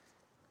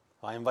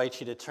Well, I invite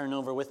you to turn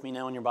over with me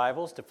now in your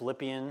Bibles to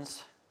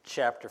Philippians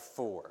chapter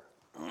 4.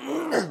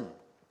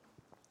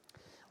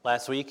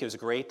 Last week, it was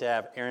great to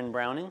have Aaron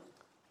Browning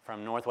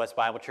from Northwest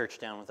Bible Church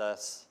down with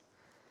us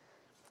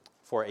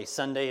for a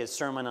Sunday. His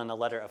sermon on the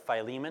letter of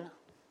Philemon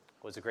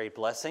was a great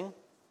blessing.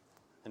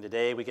 And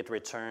today we get to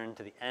return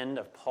to the end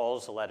of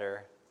Paul's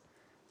letter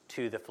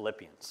to the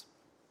Philippians,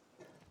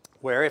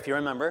 where, if you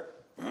remember,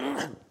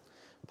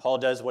 Paul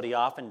does what he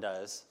often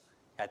does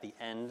at the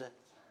end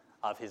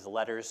of his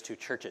letters to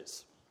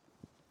churches.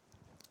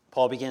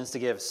 Paul begins to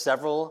give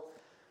several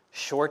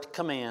short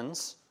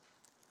commands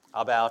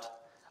about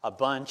a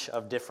bunch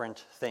of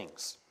different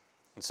things.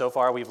 And so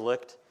far we've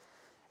looked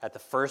at the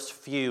first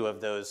few of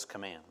those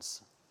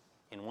commands.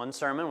 In one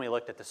sermon we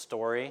looked at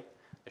the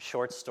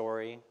short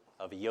story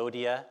of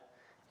Euodia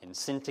and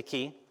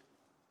Syntyche,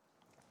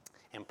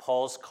 and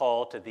Paul's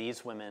call to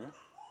these women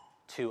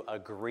to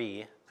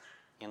agree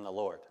in the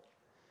Lord.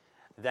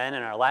 Then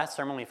in our last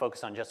sermon we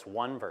focused on just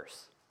one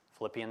verse,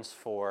 Philippians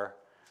 4,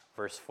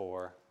 verse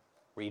 4,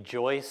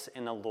 rejoice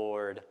in the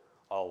Lord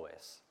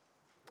always.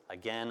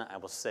 Again, I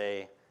will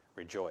say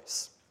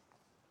rejoice.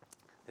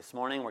 This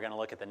morning, we're going to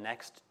look at the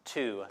next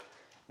two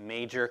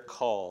major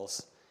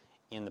calls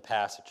in the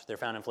passage. They're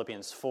found in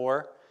Philippians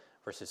 4,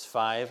 verses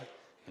 5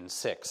 and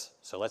 6.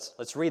 So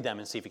let's read them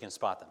and see if you can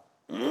spot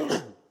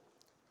them.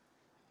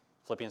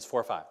 Philippians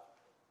 4, 5.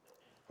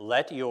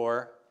 Let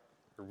your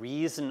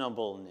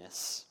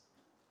reasonableness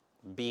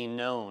be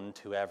known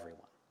to everyone.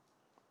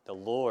 The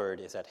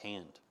Lord is at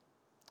hand.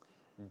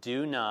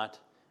 Do not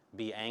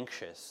be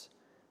anxious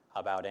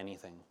about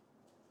anything,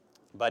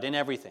 but in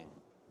everything,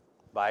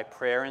 by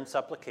prayer and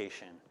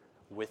supplication,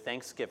 with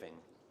thanksgiving,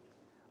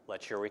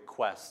 let your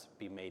requests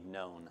be made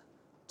known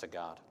to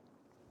God.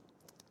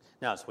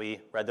 Now, as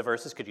we read the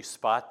verses, could you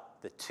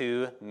spot the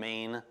two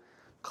main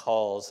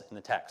calls in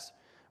the text?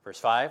 Verse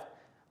 5,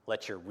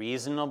 let your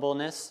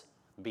reasonableness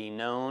be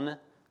known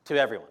to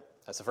everyone.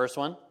 That's the first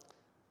one.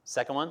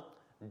 Second one,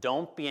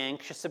 don't be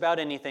anxious about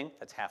anything.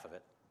 That's half of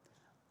it.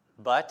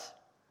 But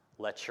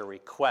let your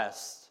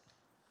requests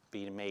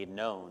be made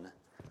known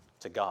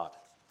to God.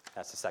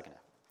 That's the second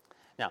half.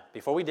 Now,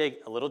 before we dig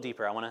a little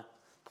deeper, I want to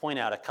point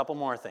out a couple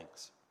more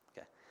things.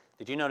 Okay.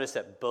 Did you notice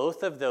that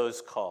both of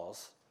those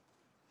calls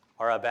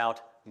are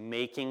about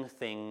making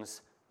things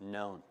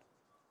known?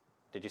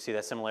 Did you see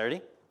that similarity?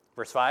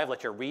 Verse 5,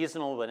 let your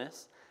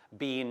reasonableness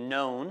be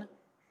known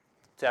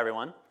to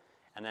everyone,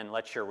 and then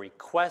let your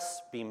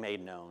requests be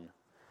made known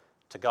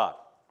to God.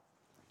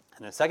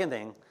 And the second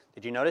thing,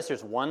 did you notice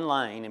there's one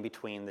line in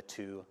between the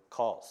two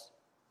calls?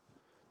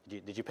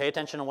 Did you pay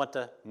attention to what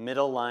the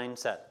middle line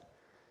said?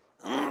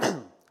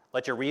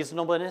 Let your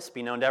reasonableness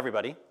be known to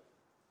everybody.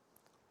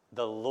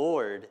 The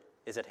Lord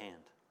is at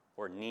hand,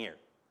 or near.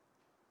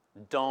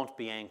 Don't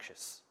be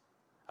anxious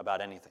about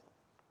anything.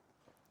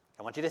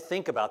 I want you to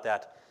think about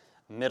that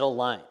middle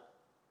line.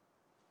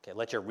 Okay,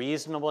 let your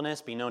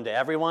reasonableness be known to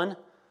everyone.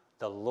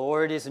 The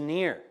Lord is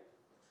near.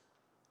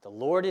 The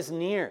Lord is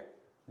near.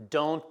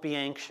 Don't be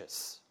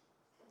anxious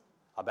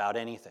about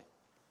anything.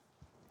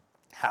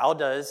 How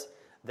does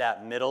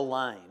that middle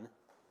line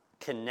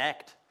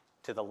connect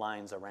to the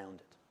lines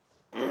around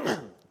it?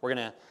 We're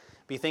going to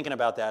be thinking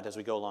about that as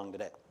we go along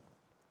today.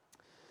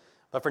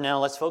 But for now,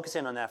 let's focus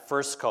in on that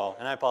first call.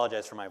 And I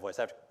apologize for my voice.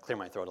 I have to clear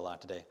my throat a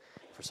lot today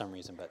for some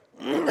reason. But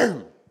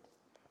I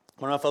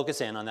want to focus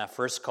in on that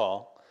first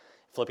call,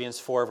 Philippians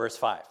 4, verse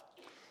 5.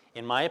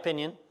 In my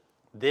opinion,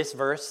 this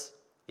verse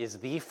is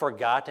the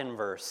forgotten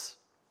verse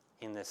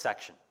in this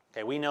section.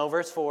 Okay, we know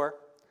verse 4,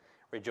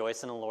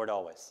 rejoice in the Lord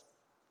always.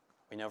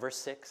 We know verse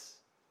 6,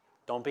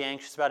 don't be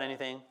anxious about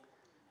anything.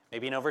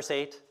 Maybe you know verse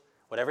 8,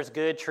 whatever's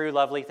good, true,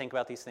 lovely, think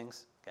about these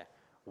things. Okay,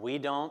 we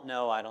don't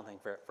know, I don't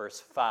think,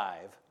 verse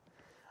 5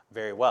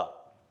 very well.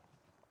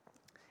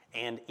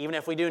 And even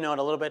if we do know it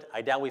a little bit,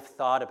 I doubt we've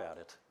thought about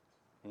it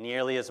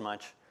nearly as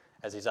much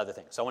as these other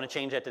things. So I want to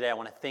change that today. I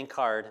want to think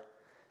hard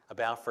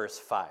about verse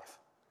 5.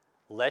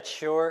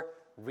 Let your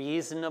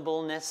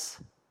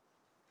reasonableness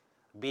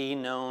be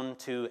known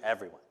to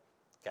everyone.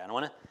 Okay, and I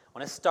want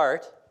to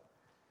start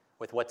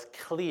with what's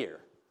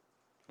clear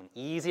and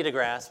easy to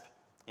grasp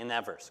in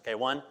that verse. Okay,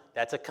 one,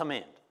 that's a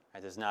command.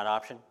 Right? This is not an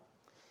option.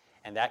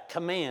 And that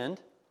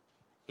command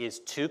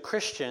is to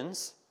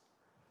Christians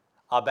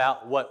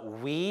about what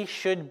we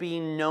should be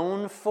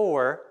known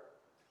for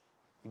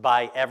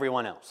by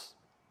everyone else.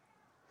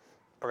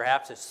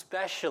 Perhaps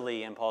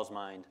especially, in Paul's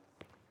mind,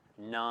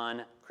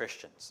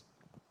 non-Christians.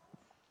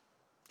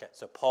 Okay,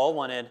 so Paul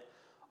wanted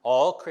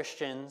all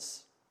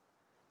Christians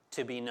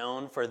to be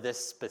known for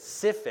this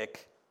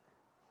specific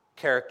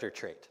character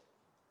trait.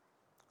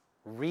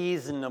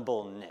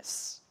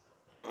 Reasonableness.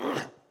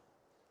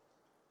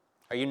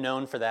 Are you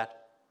known for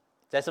that?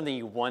 Is that something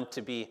you want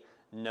to be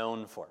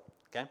known for?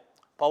 Okay?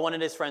 Paul wanted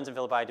his friends in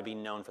Philippi to be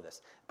known for this.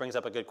 It brings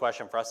up a good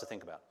question for us to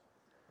think about.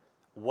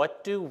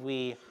 What do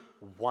we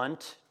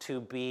want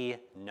to be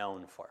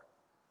known for?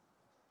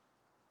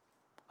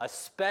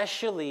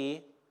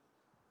 Especially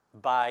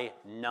by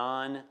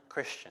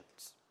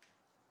non-Christians.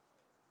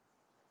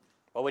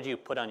 What would you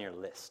put on your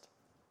list?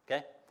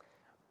 Okay?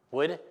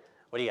 What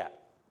do you got?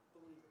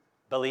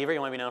 Believer. You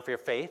want to be known for your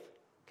faith?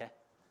 Okay.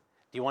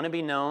 Do you want to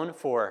be known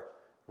for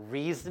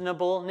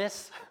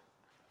reasonableness?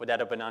 Would that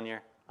have been on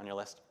your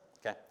list?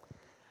 Okay.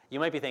 You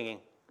might be thinking,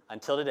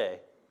 until today,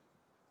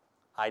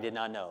 I did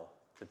not know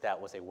that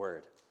was a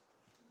word.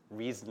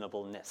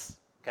 Reasonableness.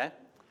 Okay?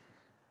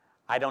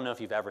 I don't know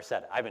if you've ever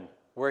said it. I've been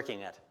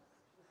working at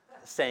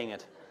saying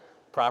it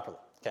properly.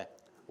 Okay.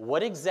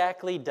 What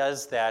exactly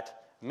does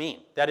that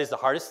mean? That is the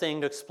hardest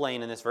thing to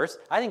explain in this verse.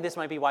 I think this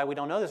might be why we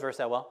don't know this verse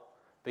that well,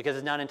 because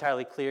it's not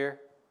entirely clear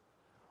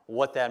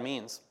what that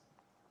means.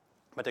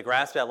 But to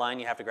grasp that line,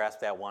 you have to grasp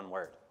that one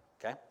word.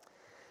 Okay?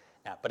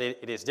 Now, but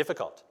it is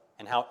difficult.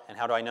 And how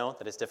do I know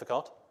that it's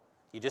difficult?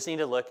 You just need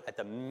to look at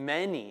the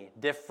many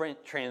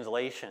different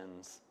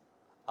translations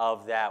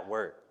of that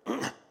word.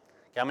 Okay,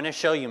 I'm going to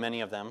show you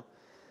many of them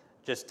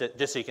just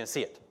so you can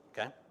see it.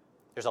 Okay?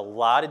 There's a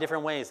lot of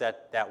different ways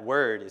that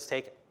word is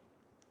taken.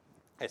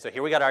 Okay, so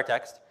here we got our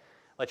text.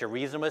 Let your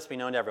reasonableness be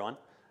known to everyone.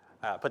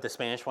 Put the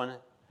Spanish one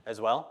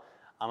as well.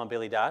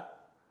 Amabilidad,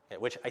 okay,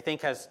 which I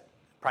think has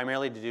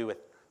primarily to do with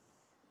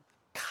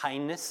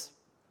kindness.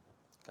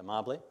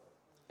 Amable.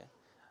 Okay.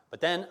 But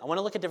then I want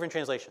to look at different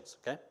translations.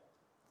 Okay?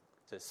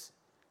 So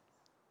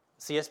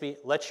CSB,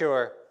 let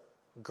your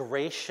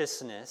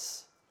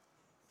graciousness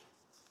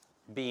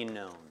be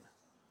known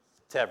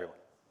to everyone.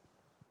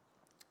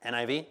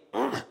 NIV,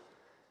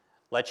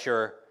 let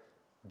your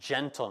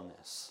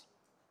gentleness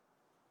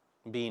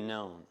be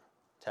known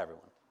to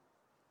everyone.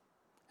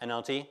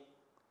 NLT,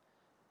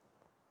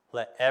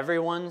 let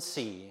everyone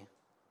see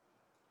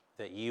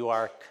that you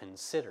are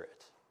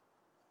considerate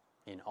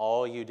in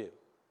all you do.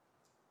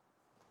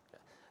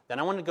 Okay. Then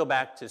I want to go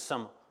back to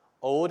some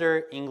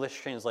older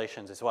English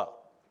translations as well.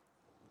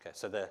 Okay,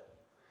 so the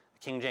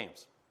King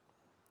James.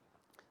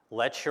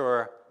 Let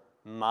your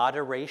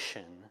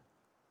moderation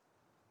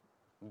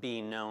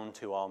be known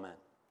to all men.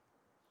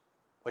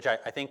 Which I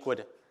think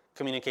would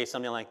communicate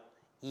something like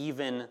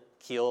even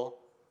keelness,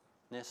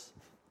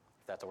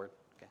 if that's a word.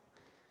 Okay.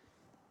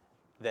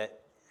 The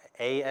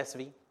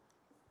ASV,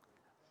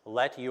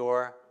 let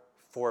your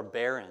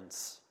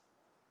forbearance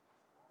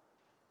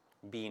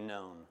be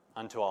known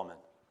unto all men.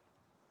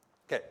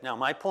 Okay, now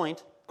my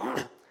point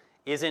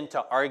isn't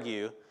to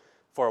argue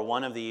for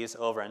one of these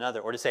over another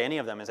or to say any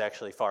of them is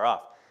actually far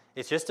off.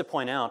 It's just to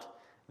point out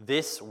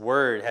this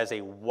word has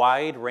a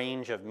wide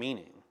range of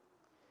meaning.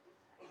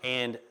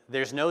 And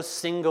there's no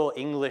single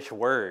English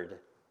word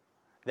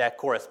that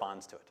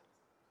corresponds to it.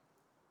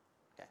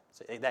 Okay,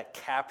 so that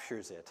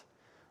captures it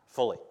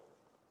fully.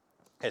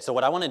 Okay, so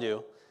what I want to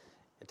do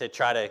to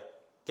try to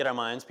get our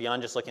minds,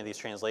 beyond just looking at these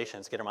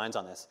translations, get our minds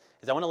on this,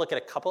 is I want to look at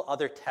a couple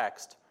other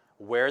texts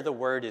where the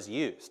word is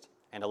used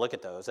and to look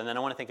at those. And then I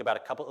want to think about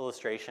a couple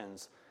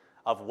illustrations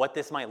of what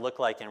this might look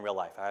like in real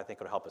life. I think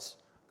it would help us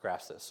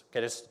grasp this.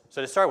 Okay,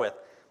 so to start with,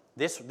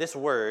 this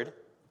word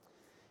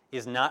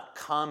is not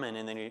common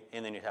in the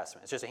New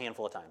Testament. It's just a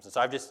handful of times. And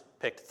so I've just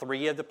picked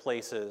 3 of the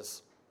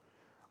places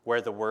where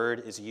the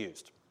word is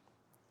used.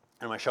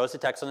 And I'm going to show us the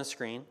text on the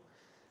screen,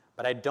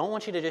 but I don't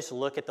want you to just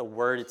look at the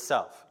word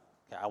itself.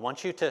 Okay, I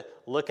want you to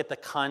look at the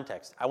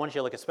context. I want you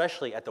to look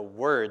especially at the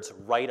words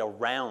right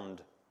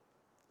around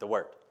the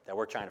word that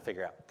we're trying to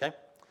figure out. Okay?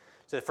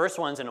 So the first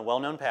one's in a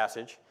well-known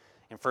passage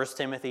in 1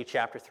 Timothy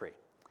chapter 3.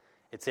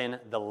 It's in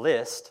the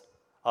list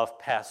of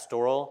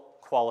pastoral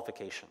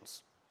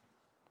qualifications,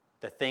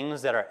 the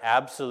things that are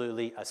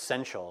absolutely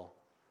essential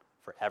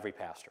for every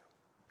pastor.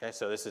 Okay,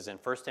 so this is in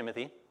 1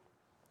 Timothy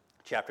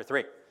chapter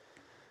 3.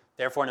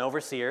 Therefore, an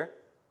overseer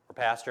or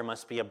pastor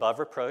must be above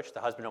reproach, the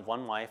husband of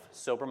one wife,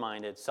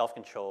 sober-minded,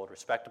 self-controlled,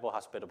 respectable,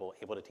 hospitable,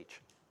 able to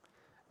teach.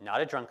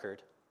 Not a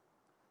drunkard,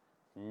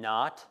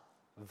 not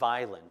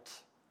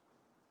violent,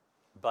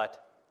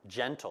 but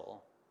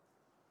gentle,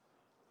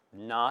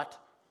 not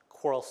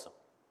quarrelsome,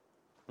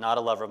 not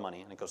a lover of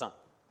money, and it goes on.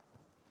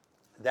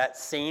 That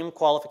same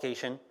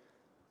qualification,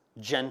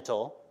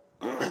 gentle,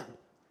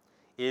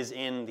 is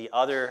in the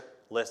other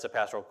list of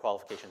pastoral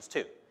qualifications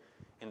too,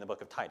 in the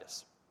book of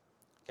Titus.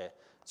 Okay,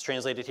 it's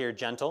translated here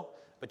gentle,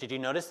 but did you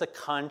notice the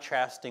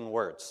contrasting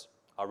words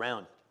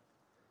around it?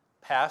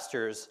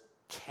 Pastors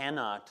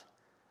cannot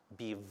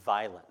be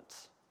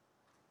violent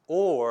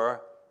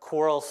or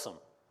quarrelsome.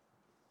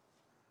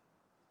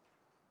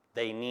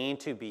 They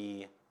need to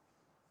be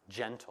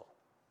gentle.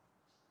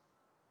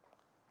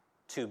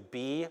 To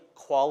be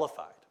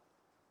qualified,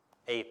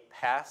 a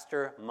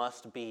pastor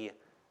must be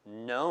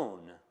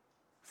known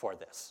for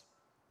this.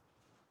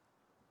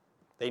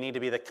 They need to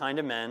be the kind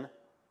of men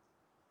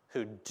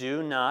who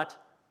do not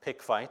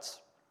pick fights,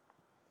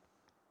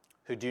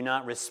 who do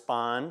not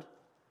respond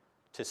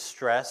to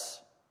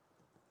stress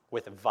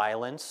with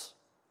violence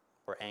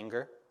or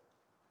anger,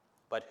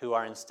 but who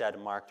are instead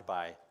marked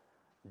by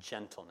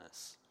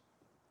gentleness.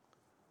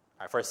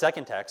 All right, for a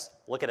second text,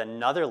 look at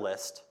another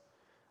list.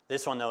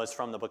 This one, though, is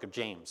from the book of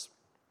James.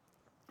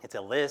 It's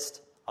a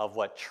list of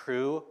what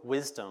true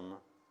wisdom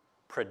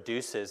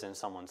produces in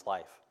someone's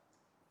life.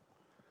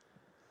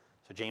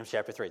 So James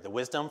chapter 3. The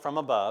wisdom from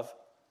above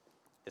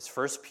is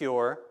first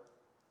pure,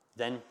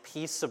 then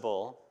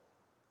peaceable,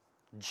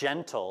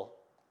 gentle,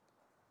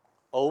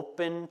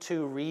 open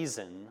to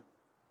reason,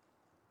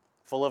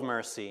 full of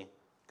mercy,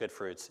 good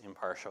fruits,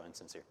 impartial and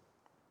sincere.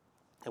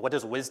 And what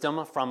does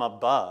wisdom from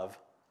above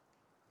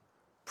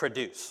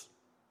produce?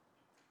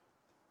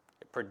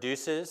 It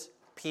produces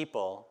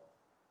people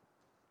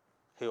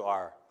who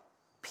are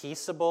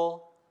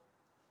peaceable,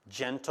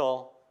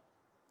 gentle,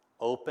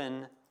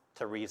 open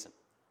to reason.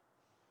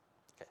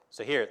 Okay,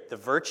 so here, the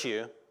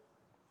virtue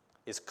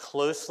is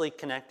closely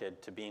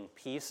connected to being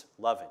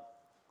peace-loving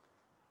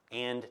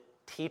and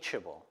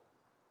teachable,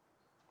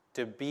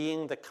 to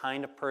being the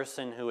kind of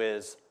person who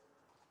is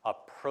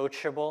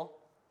approachable,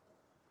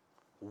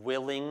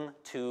 willing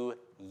to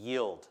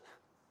yield.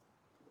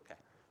 Okay.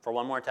 For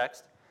one more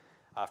text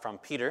from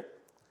Peter,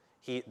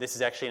 this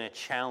is actually in a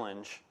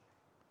challenge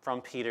from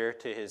Peter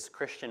to his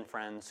Christian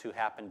friends who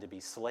happen to be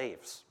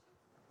slaves.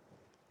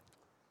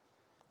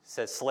 It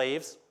says,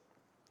 "Slaves,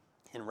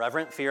 in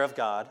reverent fear of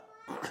God,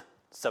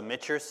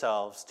 submit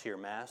yourselves to your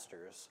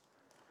masters,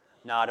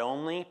 not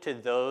only to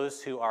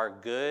those who are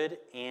good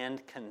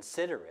and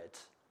considerate,"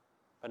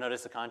 but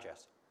notice the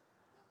contrast,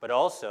 "but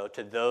also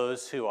to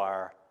those who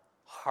are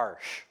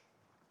harsh."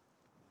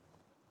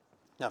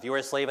 Now, if you were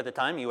a slave at the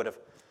time, it would have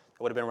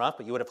been rough,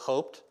 but you would have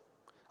hoped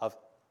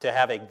to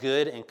have a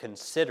good and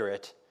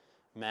considerate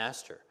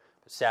master.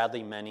 But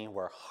sadly, many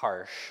were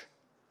harsh,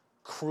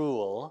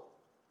 cruel,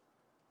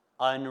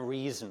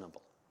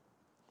 unreasonable.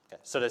 Okay,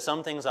 so to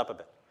sum things up a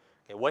bit,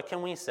 okay, what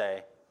can we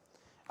say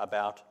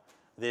about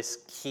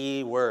this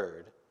key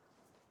word?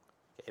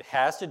 It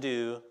has to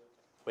do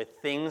with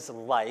things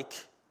like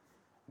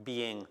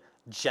being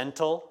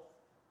gentle,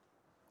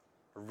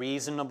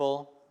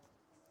 reasonable,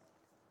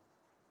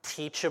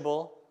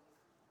 teachable,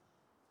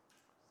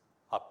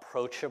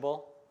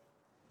 approachable,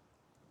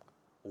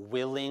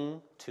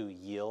 willing to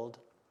yield.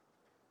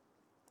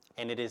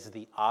 And it is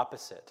the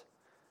opposite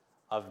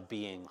of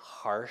being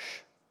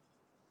harsh,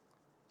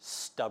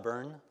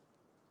 stubborn,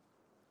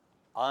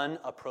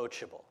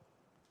 unapproachable,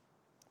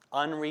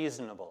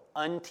 unreasonable,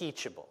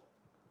 unteachable,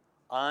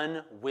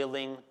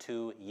 unwilling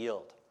to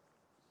yield.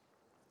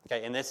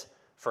 Okay, in this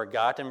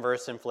forgotten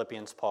verse in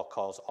Philippians, Paul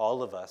calls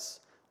all of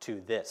us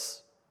to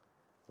this: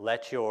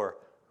 let your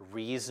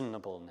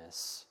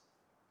reasonableness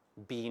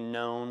be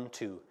known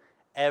to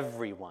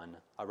everyone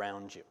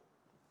around you.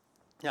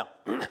 Now,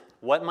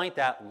 what might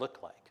that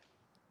look like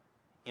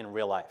in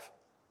real life?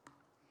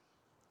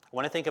 I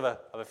want to think of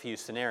a few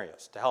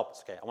scenarios to help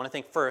us. Okay, I want to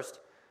think first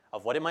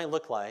of what it might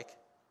look like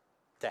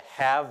to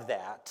have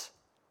that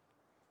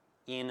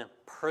in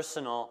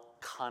personal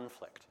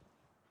conflict.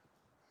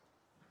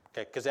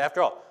 Okay, because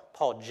after all,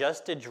 Paul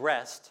just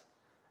addressed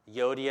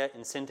Euodia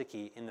and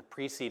Syntyche in the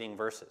preceding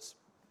verses.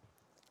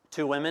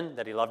 Two women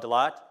that he loved a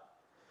lot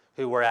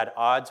who were at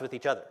odds with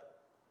each other.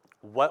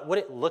 What would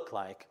it look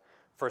like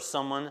for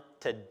someone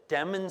to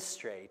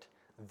demonstrate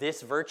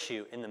this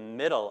virtue in the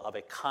middle of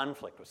a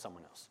conflict with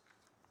someone else?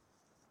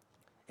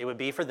 It would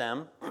be for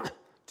them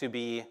to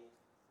be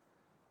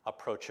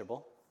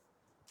approachable,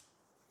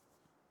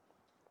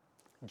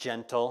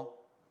 gentle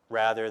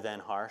rather than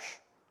harsh,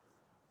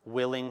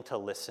 willing to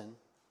listen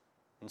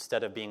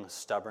instead of being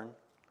stubborn,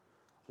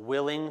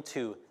 willing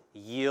to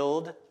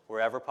yield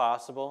wherever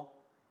possible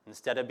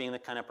instead of being the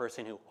kind of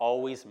person who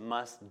always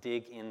must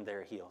dig in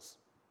their heels.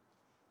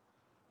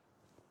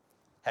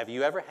 Have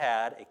you ever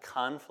had a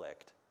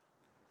conflict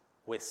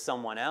with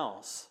someone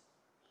else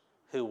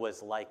who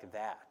was like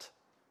that?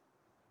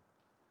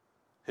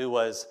 Who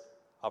was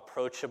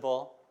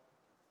approachable,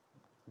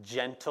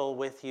 gentle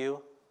with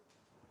you,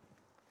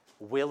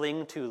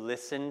 willing to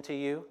listen to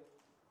you,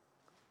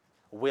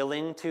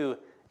 willing to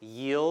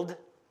yield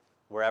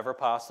wherever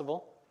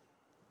possible?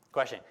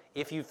 Question: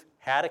 if you've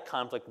had a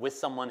conflict with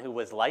someone who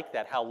was like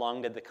that, how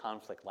long did the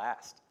conflict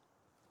last?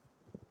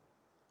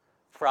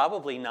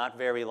 Probably not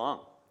very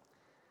long.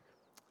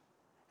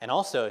 And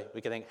also,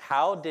 we can think,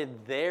 how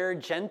did their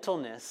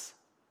gentleness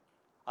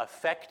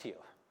affect you?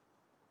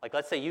 Like,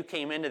 let's say you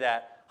came into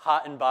that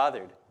hot and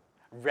bothered,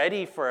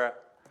 ready for,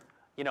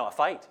 a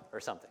fight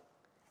or something.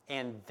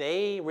 And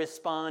they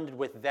responded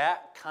with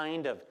that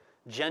kind of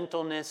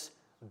gentleness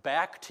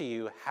back to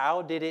you.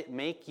 How did it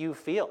make you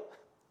feel?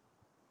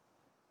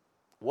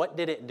 What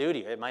did it do to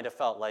you? It might have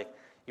felt like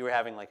you were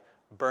having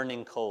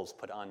burning coals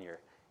put on your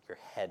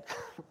head.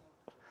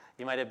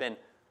 You might have been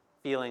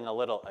feeling a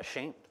little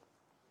ashamed.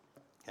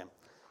 Okay.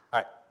 All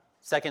right,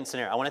 second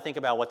scenario. I want to think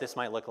about what this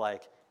might look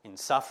like in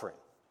suffering.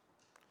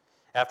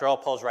 After all,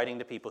 Paul's writing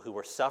to people who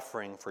were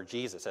suffering for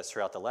Jesus, as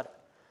throughout the letter.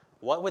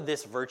 What would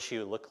this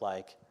virtue look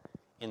like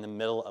in the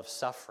middle of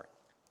suffering?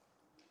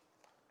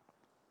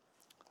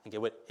 I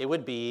think it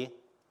would be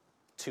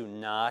to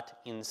not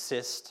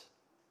insist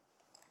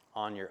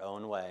on your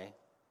own way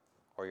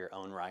or your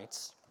own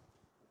rights,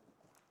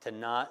 to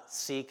not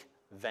seek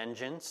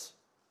vengeance.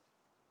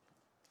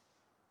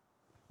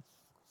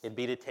 It'd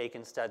be to take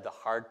instead the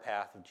hard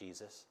path of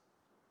Jesus,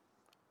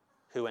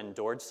 who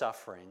endured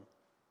suffering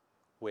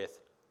with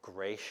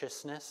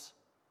graciousness,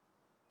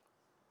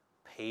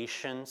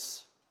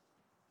 patience,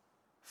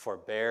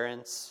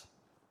 forbearance,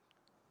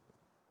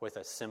 with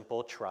a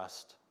simple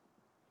trust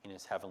in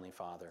his heavenly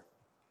Father?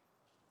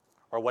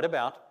 Or what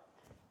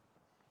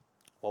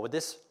would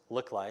this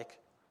look like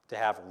to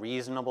have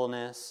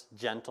reasonableness,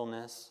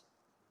 gentleness,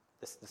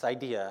 this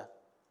idea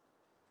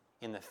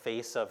in the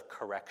face of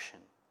correction?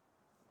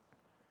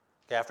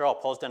 Okay, after all,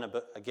 Paul's done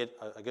a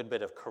good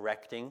bit of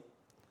correcting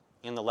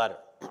in the letter.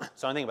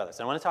 So I think about this.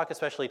 I want to talk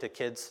especially to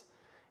kids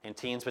and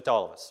teens, but to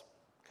all of us.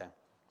 Okay,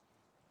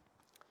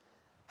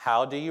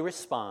 how do you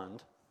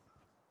respond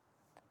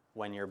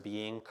when you're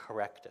being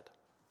corrected?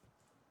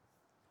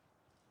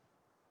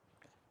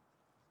 Okay.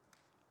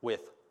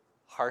 With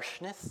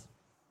harshness?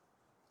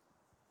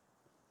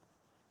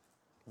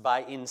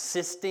 By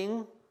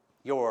insisting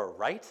you're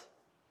right?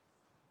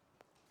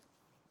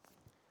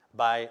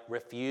 By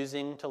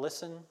refusing to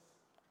listen?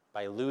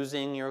 By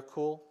losing your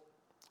cool?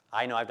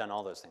 I know I've done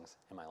all those things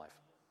in my life.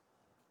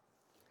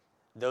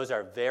 Those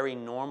are very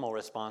normal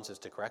responses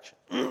to correction.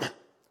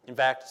 In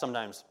fact,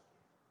 sometimes,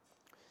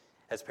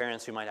 as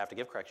parents who might have to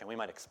give correction, we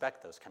might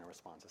expect those kind of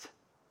responses.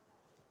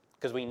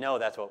 Because we know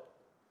that's what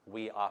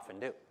we often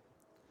do.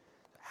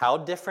 How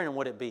different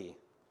would it be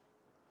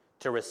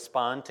to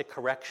respond to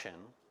correction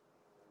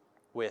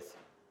with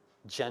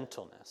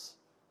gentleness?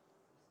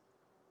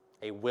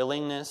 A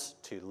willingness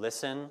to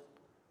listen,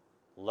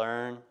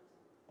 learn,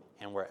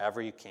 and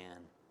wherever you can,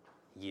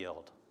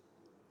 yield.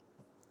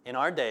 In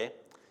our day,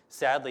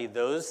 sadly,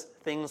 those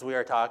things we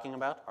are talking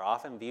about are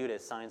often viewed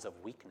as signs of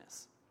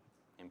weakness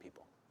in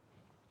people.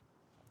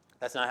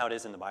 That's not how it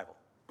is in the Bible.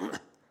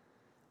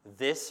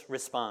 This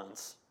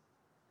response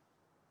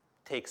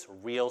takes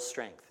real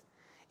strength.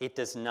 It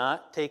does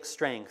not take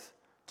strength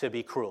to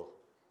be cruel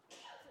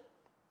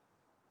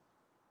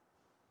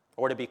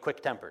or to be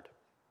quick-tempered.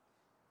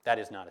 That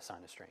is not a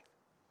sign of strength.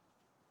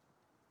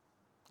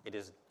 It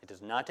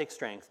does not take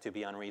strength to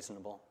be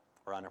unreasonable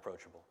or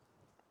unapproachable.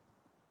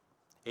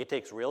 It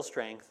takes real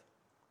strength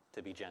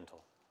to be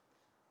gentle,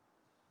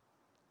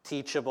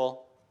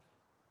 teachable,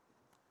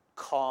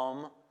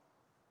 calm,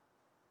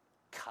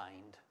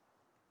 kind,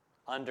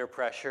 under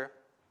pressure,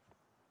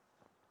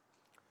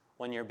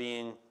 when you're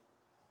being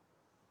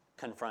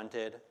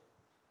confronted,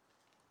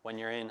 when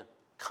you're in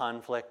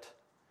conflict,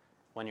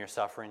 when you're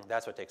suffering.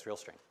 That's what takes real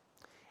strength.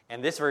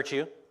 And this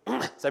virtue,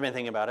 as I've been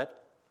thinking about it,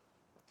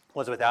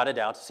 was without a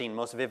doubt seen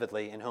most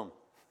vividly in whom?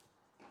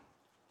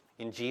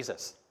 In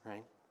Jesus,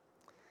 right?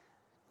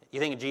 You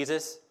think of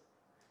Jesus?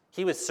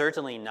 He was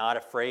certainly not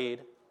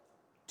afraid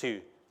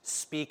to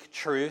speak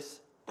truth,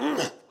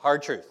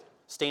 hard truth,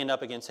 stand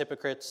up against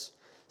hypocrites,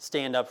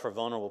 stand up for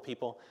vulnerable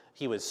people.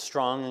 He was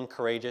strong and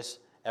courageous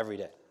every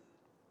day.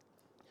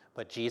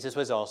 But Jesus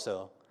was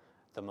also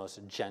the most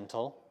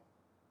gentle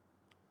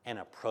and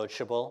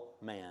approachable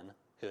man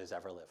who has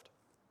ever lived.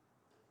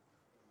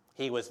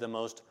 He was the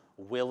most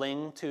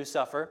willing to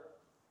suffer,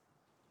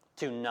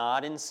 to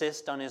not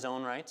insist on his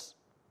own rights,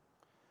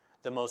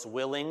 the most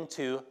willing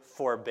to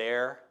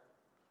forbear,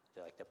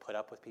 to put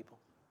up with people,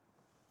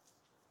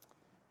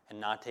 and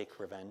not take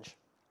revenge.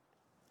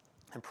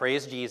 And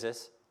praise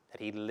Jesus that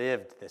he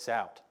lived this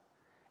out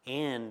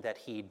and that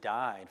he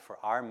died for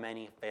our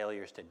many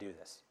failures to do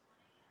this.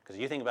 Because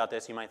if you think about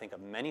this, you might think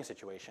of many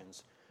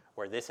situations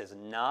where this has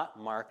not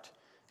marked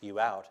you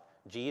out.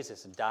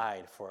 Jesus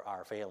died for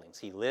our failings.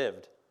 He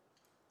lived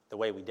the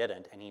way we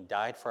didn't, and he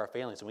died for our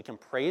failings, and we can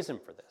praise him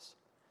for this.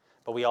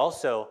 But we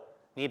also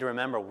need to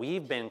remember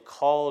we've been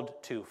called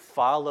to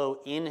follow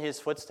in his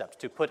footsteps,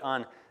 to put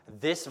on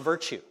this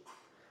virtue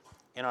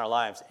in our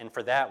lives, and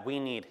for that we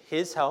need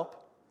his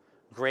help,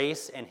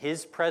 grace, and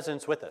his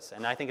presence with us.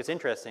 And I think it's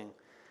interesting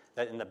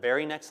that in the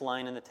very next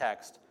line in the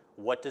text,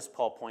 what does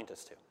Paul point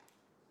us to?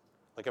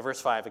 Look at verse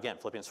 5 again,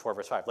 Philippians 4,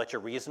 verse 5. Let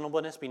your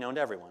reasonableness be known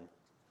to everyone.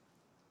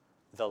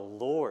 The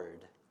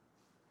Lord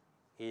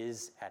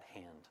is at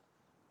hand.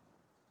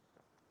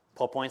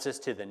 Paul points us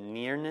to the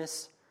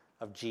nearness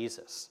of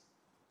Jesus.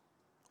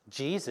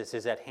 Jesus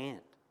is at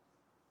hand.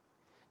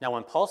 Now,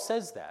 when Paul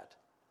says that,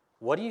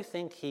 what do you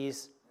think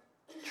he's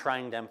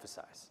trying to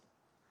emphasize?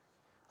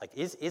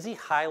 Is he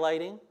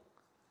highlighting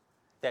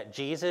that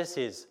Jesus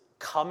is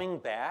coming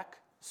back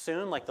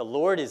soon? Like the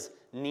Lord is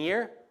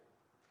near?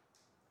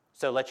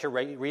 So let your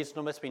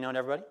reasonableness be known to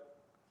everybody?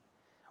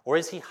 Or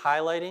is he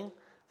highlighting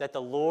that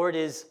the Lord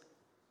is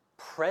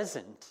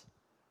present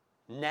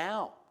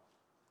now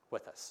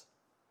with us?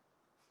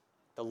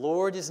 The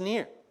Lord is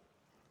near.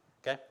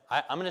 Okay?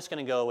 I'm just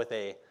going to go with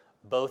a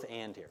both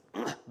and here.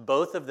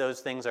 Both of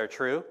those things are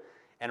true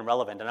and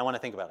relevant, and I want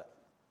to think about it.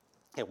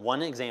 Okay,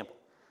 one example.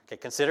 Okay,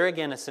 consider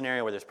again a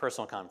scenario where there's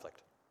personal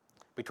conflict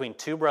between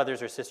two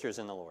brothers or sisters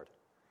in the Lord.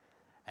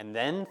 And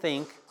then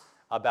think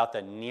about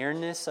the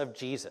nearness of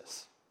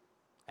Jesus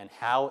and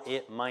how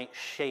it might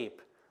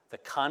shape the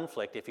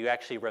conflict if you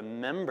actually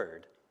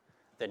remembered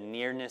the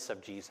nearness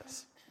of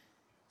Jesus.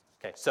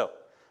 Okay, so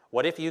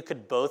what if you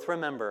could both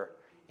remember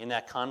in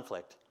that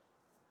conflict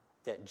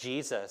that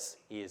Jesus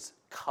is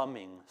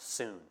coming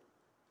soon?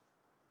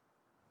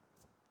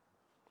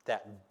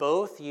 That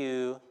both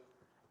you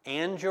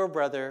and your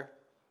brother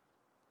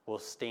will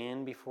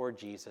stand before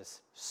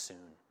Jesus soon.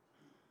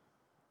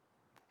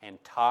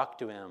 and talk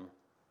to him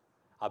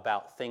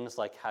about things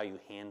like how you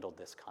handled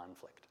this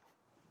conflict?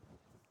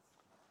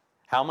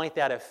 How might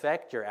that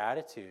affect your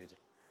attitude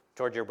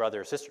toward your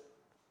brother or sister?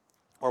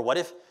 Or what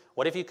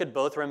if you could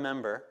both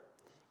remember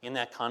in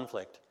that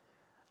conflict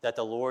that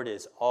the Lord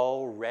is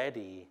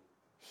already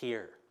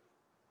here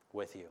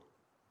with you,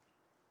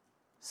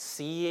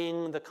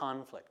 seeing the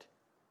conflict,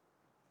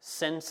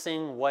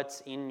 sensing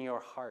what's in your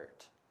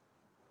heart?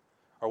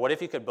 Or what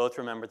if you could both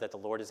remember that the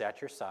Lord is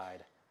at your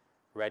side,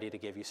 ready to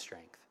give you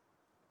strength?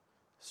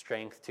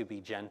 Strength to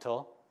be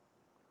gentle,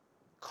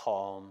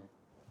 calm,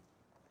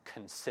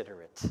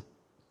 considerate,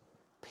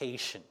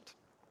 patient.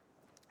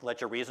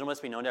 Let your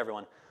reasonableness be known to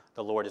everyone.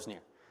 The Lord is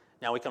near.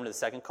 Now we come to the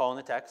second call in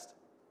the text,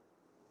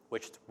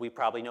 which we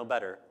probably know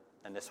better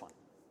than this one.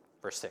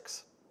 Verse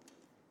 6.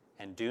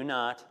 And do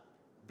not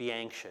be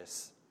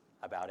anxious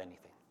about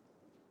anything,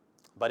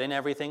 but in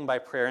everything by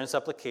prayer and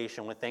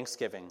supplication with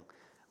thanksgiving,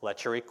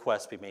 let your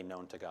requests be made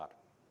known to God.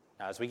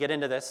 Now as we get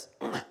into this,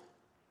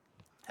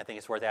 I think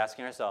it's worth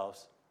asking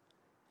ourselves,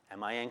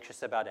 am I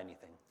anxious about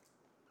anything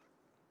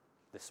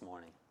this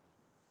morning?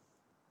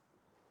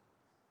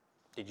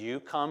 Did you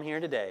come here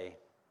today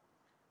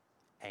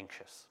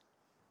anxious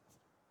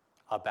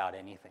about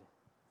anything?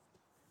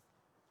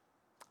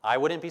 I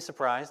wouldn't be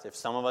surprised if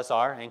some of us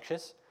are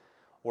anxious,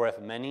 or if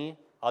many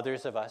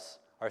others of us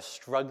are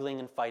struggling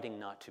and fighting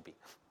not to be.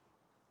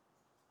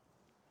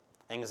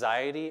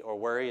 Anxiety or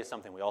worry is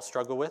something we all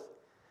struggle with,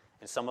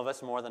 and some of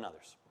us more than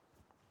others.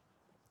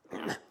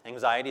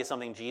 Anxiety is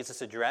something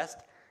Jesus addressed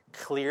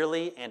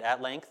clearly and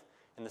at length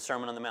in the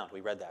Sermon on the Mount.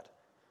 We read that.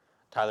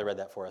 Tyler read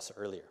that for us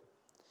earlier.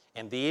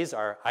 And these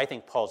are, I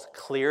think, Paul's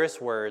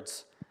clearest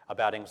words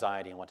about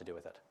anxiety and what to do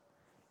with it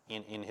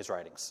in his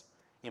writings.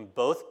 In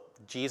both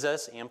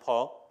Jesus and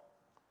Paul,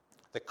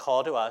 the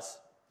call to us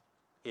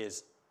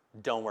is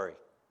don't worry.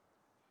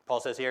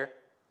 Paul says here,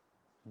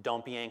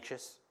 don't be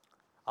anxious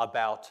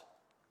about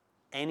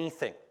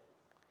anything.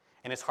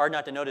 And it's hard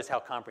not to notice how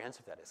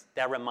comprehensive that is.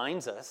 That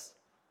reminds us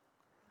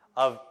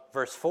of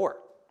verse 4.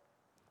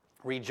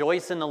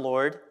 Rejoice in the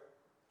Lord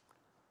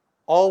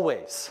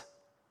always.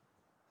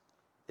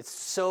 It's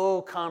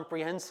so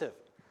comprehensive.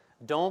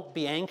 Don't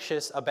be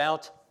anxious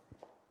about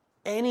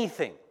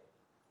anything.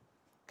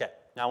 Okay,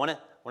 now I want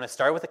to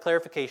start with a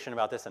clarification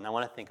about this, and I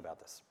want to think about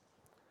this.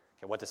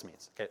 Okay, what this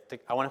means. Okay,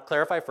 I want to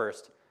clarify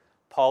first.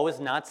 Paul was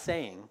not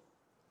saying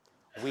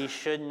we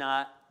should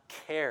not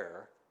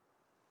care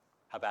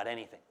about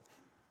anything.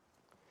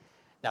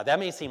 Now, that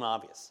may seem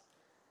obvious,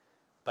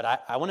 but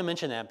I want to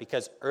mention that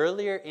because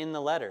earlier in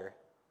the letter,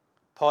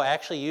 Paul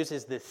actually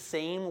uses the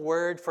same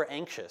word for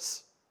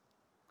anxious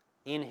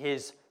in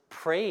his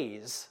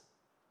praise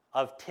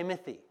of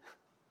Timothy.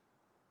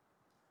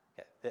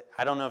 Okay,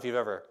 I don't know if you've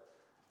ever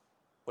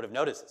would have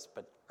noticed this,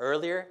 but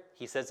earlier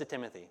he says to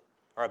Timothy,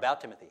 or about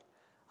Timothy,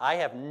 I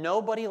have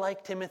nobody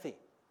like Timothy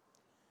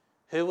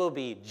who will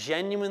be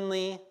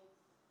genuinely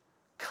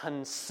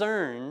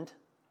concerned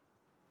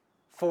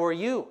for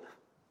you.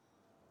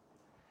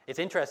 It's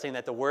interesting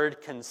that the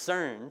word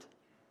concerned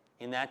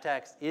in that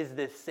text is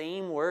the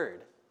same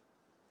word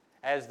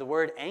as the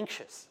word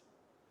anxious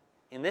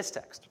in this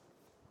text.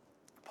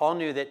 Paul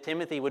knew that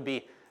Timothy would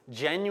be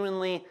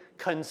genuinely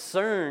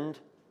concerned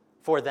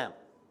for them.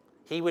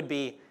 He would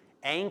be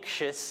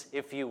anxious,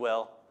 if you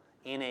will,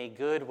 in a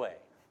good way.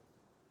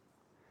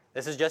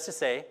 This is just to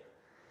say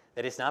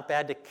that it's not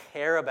bad to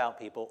care about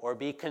people or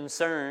be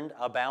concerned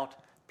about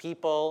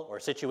people or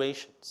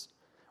situations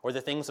or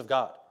the things of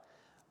God.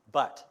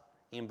 But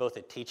in both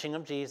the teaching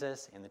of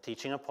Jesus and the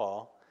teaching of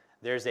Paul,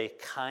 there's a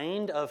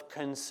kind of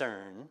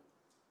concern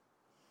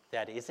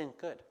that isn't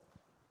good.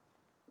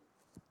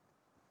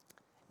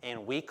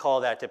 And we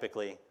call that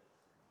typically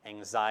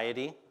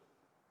anxiety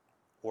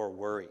or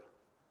worry.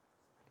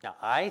 Now,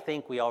 I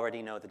think we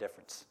already know the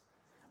difference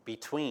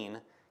between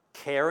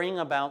caring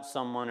about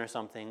someone or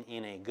something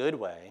in a good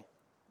way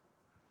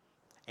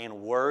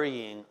and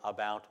worrying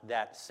about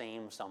that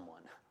same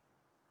someone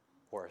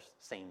or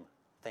same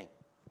thing.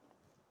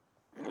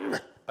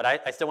 But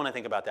I still want to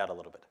think about that a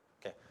little bit.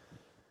 Okay,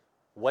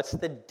 what's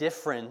the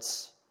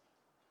difference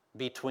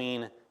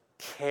between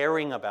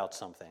caring about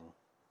something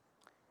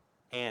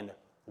and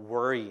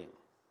worrying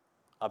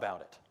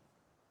about it?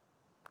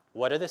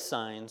 What are the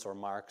signs or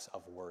marks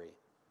of worry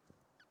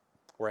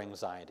or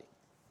anxiety?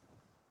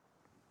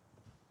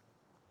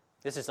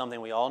 This is something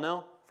we all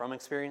know from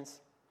experience.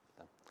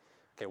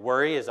 Okay,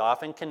 worry is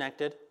often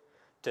connected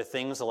to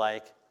things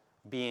like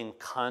being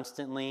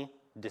constantly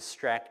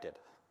distracted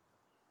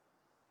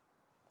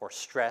or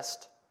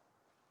stressed,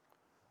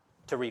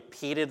 to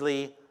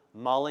repeatedly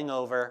mulling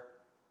over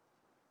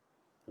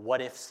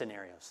what-if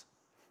scenarios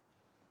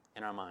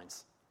in our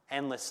minds.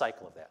 Endless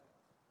cycle of that.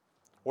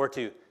 Or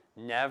to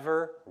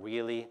never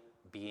really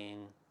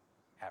being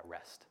at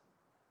rest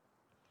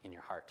in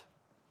your heart.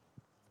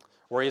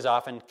 Worry is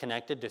often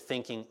connected to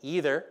thinking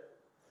either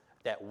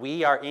that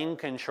we are in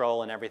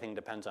control and everything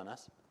depends on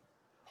us,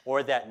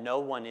 or that no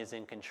one is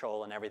in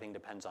control and everything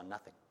depends on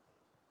nothing.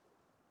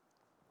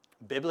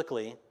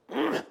 Biblically,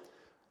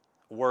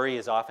 worry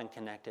is often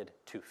connected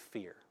to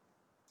fear,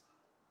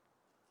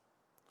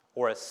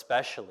 or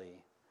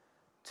especially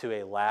to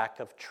a lack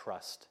of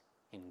trust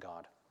in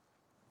God.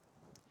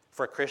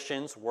 For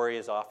Christians, worry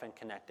is often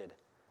connected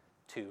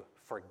to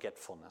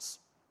forgetfulness.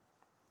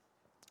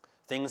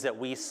 Things that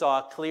we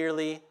saw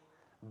clearly,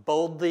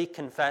 boldly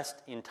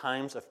confessed in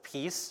times of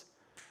peace,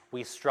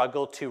 we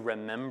struggle to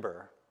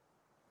remember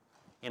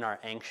in our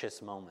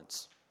anxious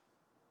moments.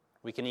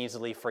 We can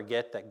easily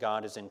forget that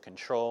God is in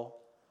control.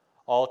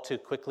 All too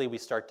quickly, we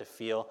start to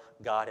feel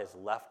God has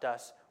left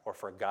us or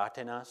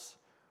forgotten us,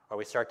 or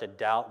we start to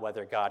doubt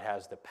whether God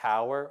has the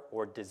power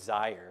or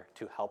desire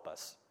to help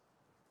us.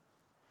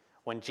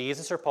 When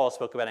Jesus or Paul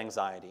spoke about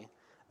anxiety,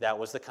 that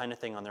was the kind of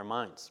thing on their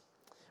minds.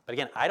 But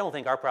again, I don't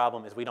think our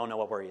problem is we don't know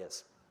what worry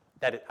is.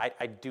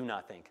 I do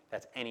not think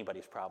that's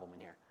anybody's problem in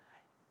here.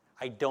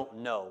 I don't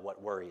know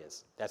what worry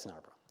is. That's not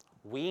our problem.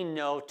 We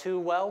know too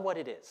well what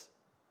it is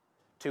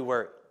to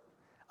worry.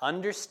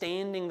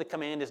 Understanding the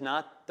command is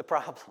not the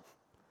problem.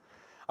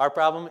 Our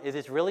problem is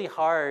it's really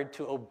hard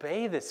to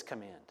obey this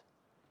command.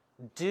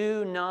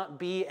 Do not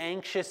be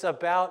anxious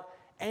about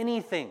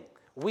anything.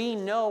 We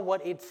know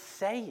what it's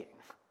saying.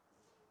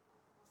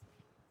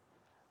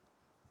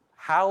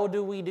 How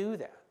do we do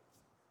that?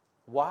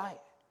 Why?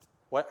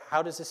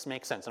 How does this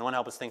make sense? And I want to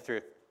help us think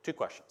through two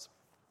questions.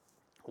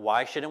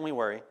 Why shouldn't we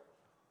worry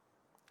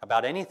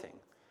about anything?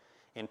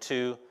 And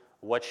two,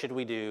 what should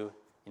we do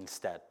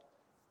instead?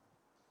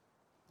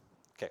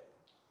 Okay,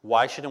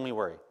 why shouldn't we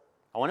worry?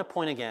 I want to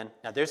point again.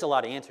 Now, there's a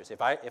lot of answers.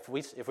 If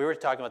we were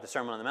talking about the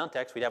Sermon on the Mount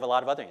text, we'd have a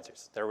lot of other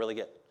answers that are really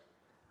good.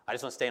 I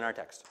just want to stay in our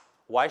text.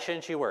 Why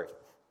shouldn't you worry?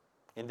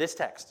 In this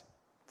text,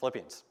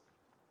 Philippians,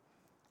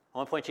 I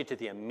want to point you to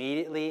the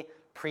immediately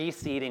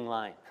preceding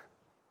line.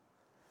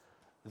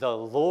 The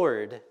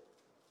Lord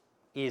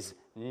is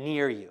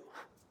near you.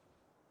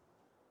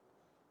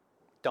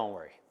 Don't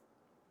worry.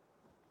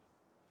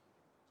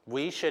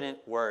 We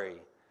shouldn't worry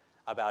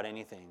about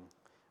anything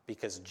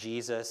because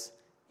Jesus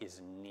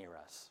is near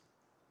us.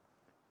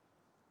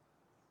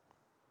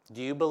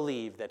 Do you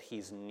believe that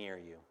he's near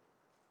you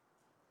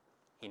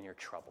in your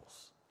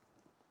troubles?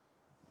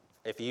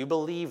 If you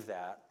believe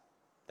that,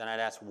 then I'd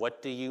ask,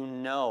 what do you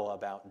know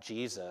about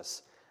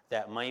Jesus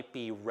that might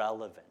be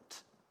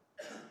relevant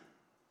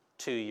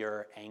to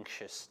your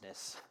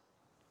anxiousness?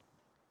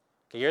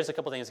 Okay, here's a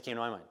couple things that came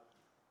to my mind.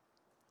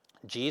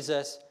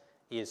 Jesus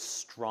is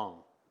strong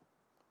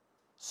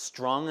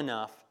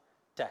enough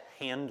to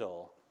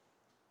handle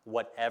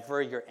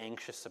whatever you're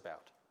anxious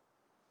about.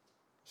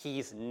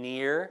 He's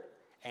near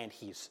and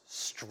he's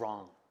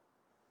strong.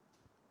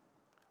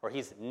 Or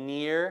he's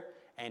near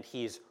and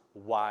he's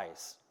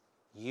wise.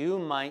 You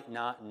might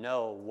not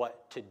know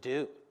what to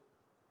do.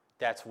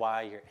 That's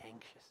why you're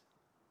anxious.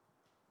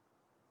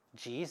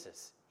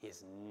 Jesus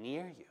is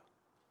near you,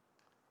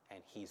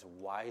 and he's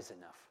wise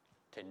enough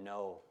to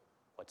know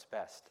what's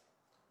best.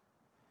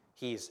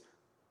 He's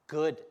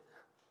good.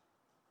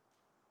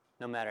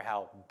 No matter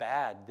how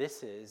bad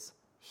this is,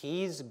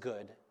 he's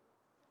good.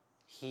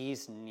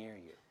 He's near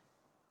you.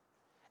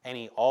 And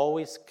he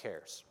always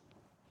cares.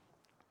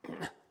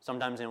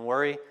 Sometimes in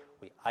worry,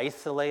 we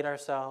isolate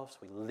ourselves.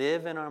 We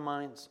live in our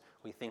minds.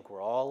 We think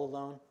we're all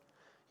alone.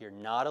 You're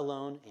not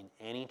alone in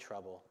any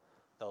trouble.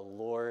 The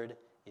Lord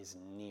is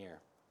near.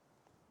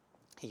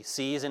 He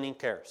sees and he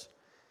cares.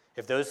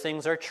 If those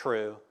things are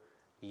true,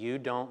 you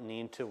don't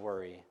need to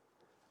worry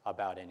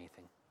about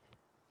anything.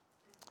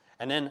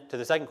 And then to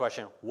the second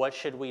question, what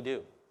should we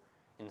do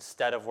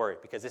instead of worry?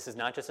 Because this is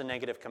not just a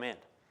negative command.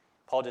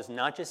 Paul does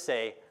not just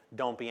say,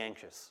 don't be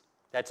anxious.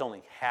 That's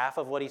only half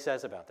of what he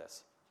says about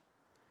this.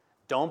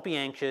 Don't be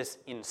anxious.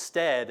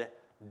 Instead,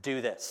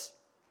 do this.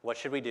 What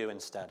should we do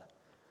instead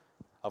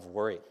of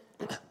worry?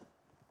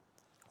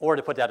 Or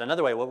to put that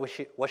another way,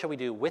 what should we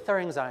do with our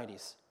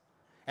anxieties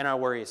and our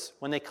worries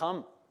when they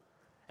come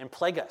and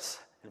plague us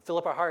and fill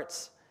up our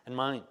hearts and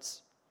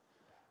minds?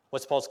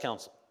 What's Paul's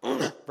counsel?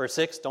 Verse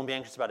 6, don't be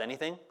anxious about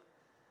anything,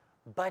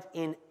 but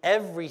in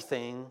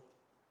everything,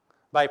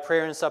 by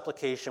prayer and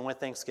supplication with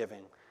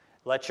thanksgiving,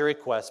 let your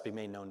requests be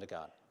made known to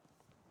God.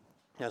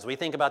 Now, as we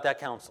think about that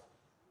counsel,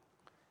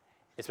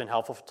 it's been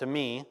helpful to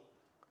me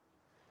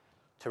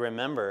to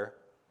remember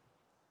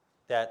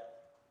that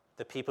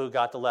the people who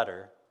got the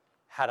letter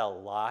had a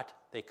lot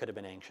they could have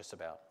been anxious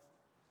about.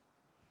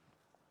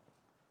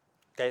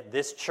 Okay,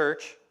 this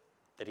church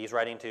that he's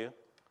writing to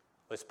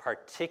was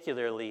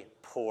particularly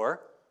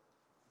poor.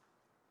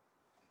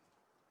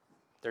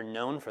 They're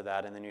known for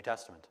that in the New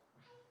Testament.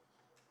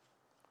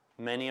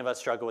 Many of us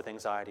struggle with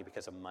anxiety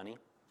because of money.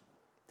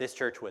 This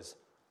church was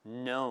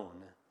known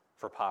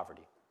for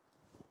poverty.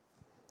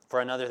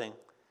 For another thing,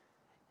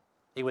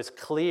 it was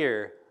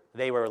clear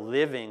they were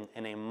living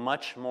in a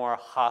much more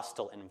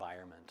hostile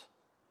environment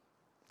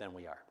than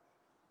we are.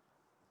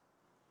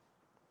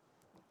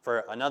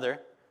 For another,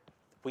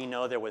 we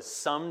know there was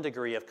some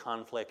degree of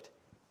conflict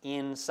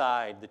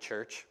inside the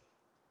church.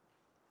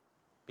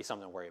 Be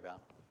something to worry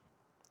about.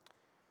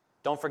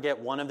 Don't forget,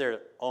 one of their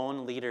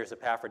own leaders,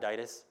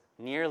 Epaphroditus,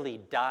 nearly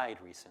died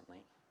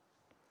recently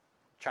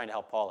trying to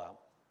help Paul out.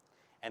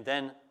 And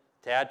then,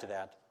 to add to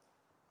that,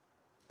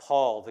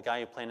 Paul, the guy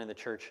who planted the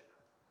church,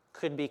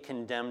 could be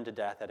condemned to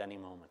death at any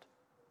moment.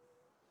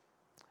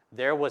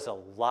 There was a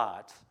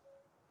lot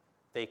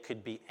they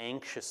could be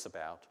anxious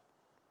about.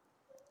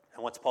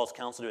 And what's Paul's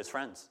counsel to his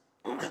friends?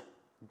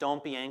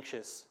 Don't be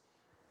anxious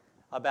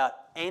about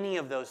any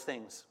of those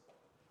things.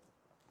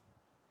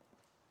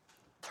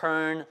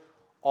 Turn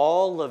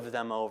all of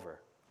them over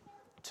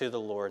to the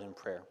Lord in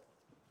prayer.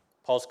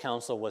 Paul's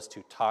counsel was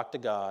to talk to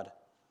God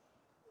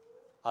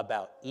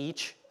about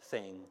each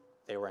thing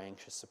they were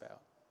anxious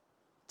about.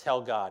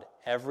 Tell God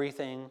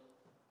everything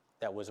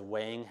that was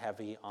weighing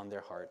heavy on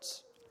their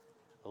hearts.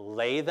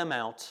 Lay them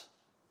out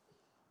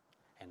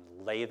and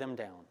lay them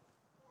down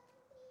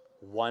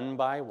one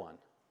by one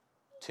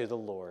to the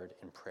Lord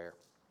in prayer.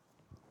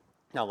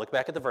 Now look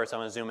back at the verse. I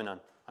want to zoom in on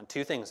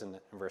two things in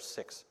verse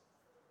 6.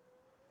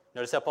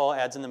 Notice how Paul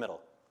adds in the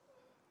middle,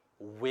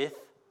 with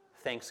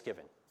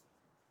thanksgiving.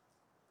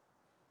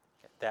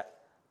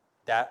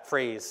 That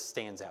phrase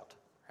stands out.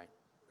 Right?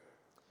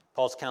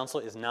 Paul's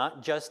counsel is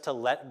not just to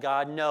let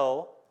God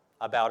know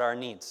about our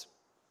needs.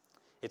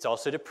 It's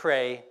also to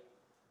pray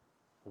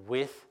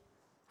with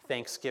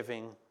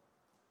thanksgiving.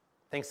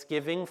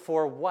 Thanksgiving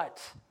for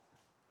what?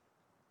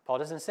 Paul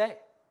doesn't say.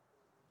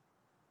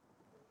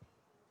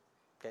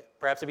 Okay,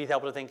 perhaps it'd be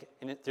helpful to think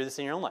through this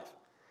in your own life.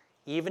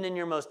 Even in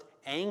your most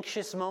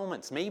anxious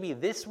moments, maybe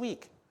this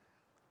week,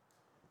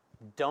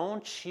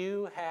 don't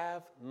you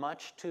have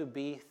much to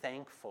be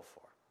thankful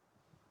for?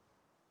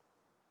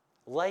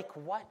 Like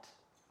what?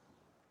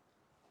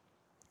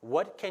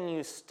 What can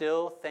you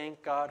still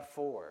thank God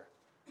for,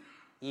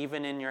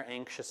 even in your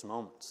anxious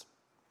moments?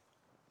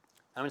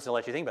 I'm just going to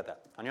let you think about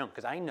that on your own,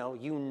 because I know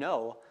you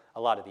know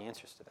a lot of the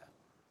answers to that.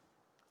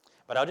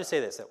 But I'll just say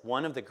this, that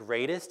one of the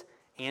greatest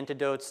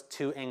antidotes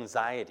to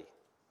anxiety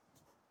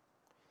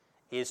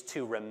is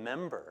to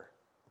remember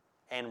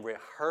and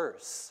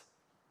rehearse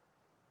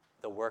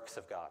the works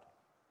of God.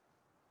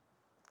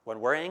 When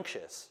we're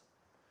anxious,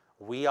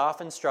 we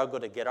often struggle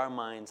to get our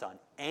minds on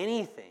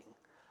anything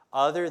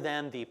other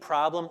than the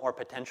problem or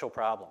potential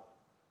problem.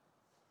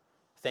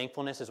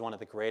 Thankfulness is one of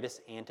the greatest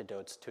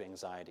antidotes to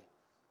anxiety.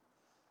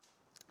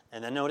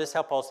 And then notice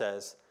how Paul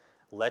says,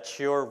 let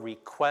your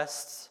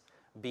requests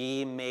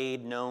be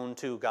made known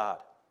to God.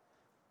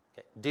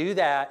 Okay. Do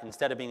that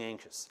instead of being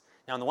anxious.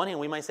 Now, on the one hand,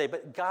 we might say,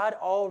 but God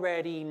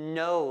already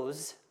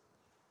knows.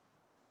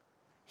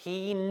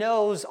 He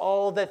knows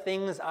all the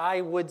things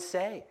I would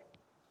say.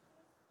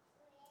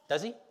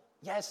 Does he?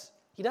 Yes,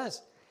 he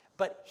does.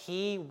 But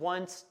he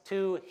wants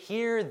to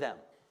hear them.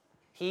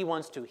 He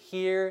wants to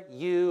hear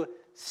you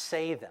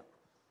say them.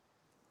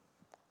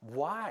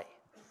 Why?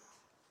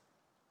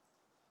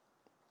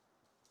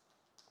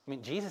 I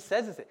mean, Jesus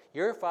says this.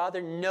 Your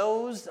Father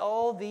knows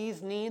all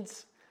these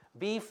needs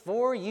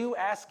before you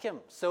ask him.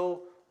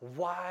 So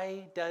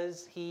why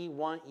does he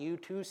want you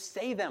to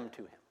say them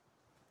to him?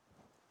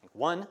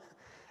 One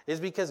is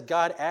because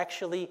God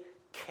actually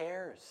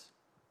cares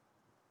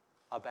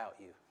about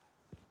you.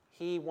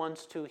 He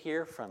wants to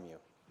hear from you.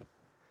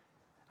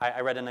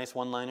 I read a nice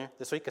one-liner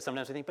this week, because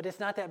sometimes we think, but it's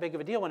not that big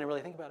of a deal when I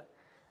really think about it.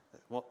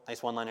 Well,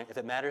 nice one-liner. If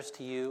it matters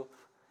to you,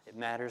 it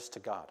matters to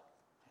God.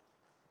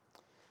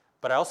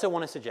 But I also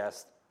want to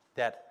suggest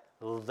that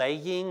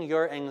laying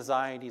your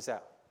anxieties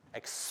out,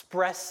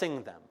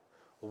 expressing them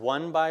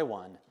one by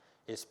one,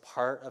 is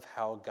part of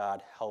how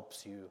God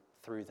helps you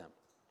through them.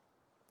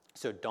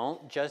 So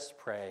don't just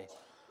pray,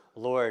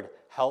 Lord,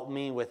 help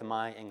me with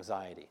my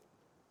anxiety.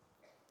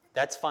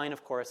 That's fine,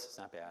 of course, it's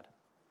not bad.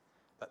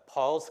 But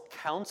Paul's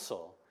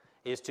counsel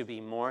is to be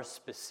more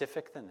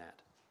specific than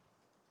that.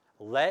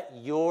 Let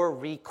your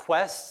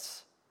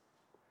requests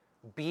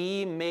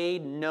be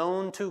made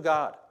known to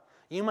God.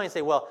 You might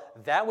say, well,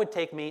 that would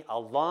take me a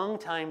long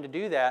time to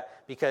do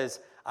that because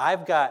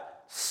I've got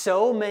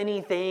so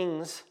many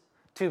things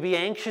to be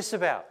anxious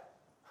about.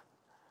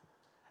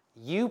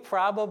 You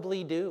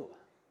probably do.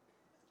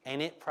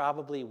 And it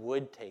probably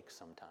would take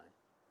some time.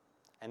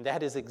 And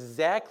that is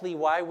exactly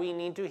why we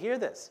need to hear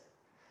this.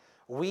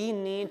 We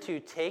need to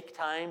take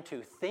time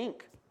to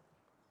think.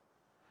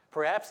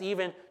 Perhaps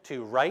even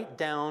to write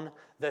down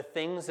the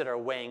things that are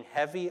weighing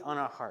heavy on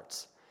our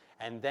hearts.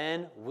 And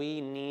then we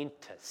need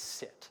to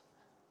sit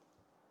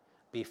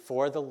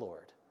before the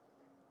Lord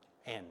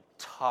and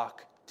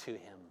talk to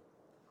him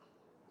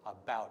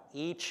about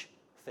each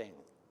thing.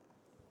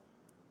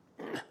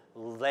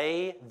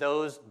 Lay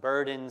those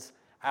burdens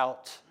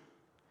out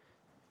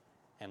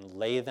and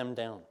lay them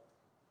down.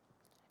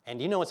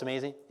 And you know what's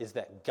amazing is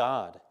that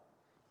God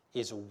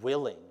is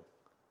willing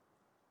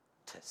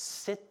to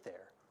sit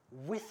there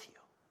with you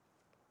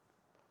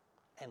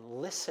and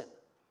listen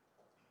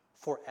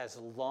for as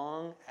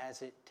long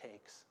as it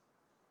takes.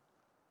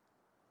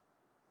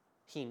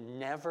 He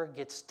never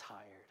gets tired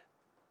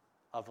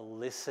of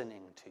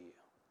listening to you.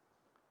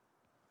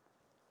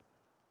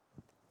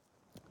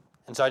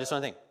 And so I just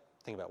want to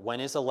think about, when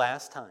is the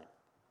last time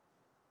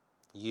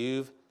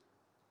you've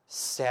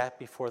sat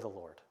before the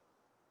Lord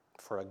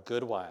for a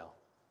good while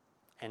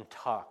and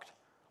talked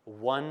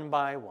one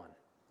by one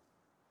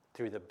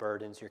through the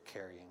burdens you're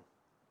carrying.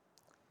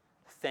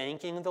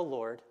 Thanking the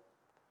Lord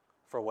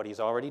for what he's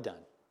already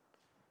done.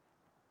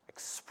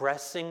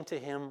 Expressing to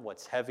him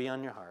what's heavy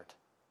on your heart.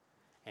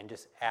 And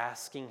just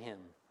asking him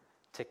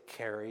to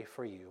carry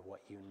for you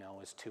what you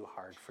know is too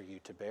hard for you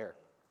to bear.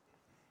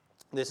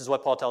 This is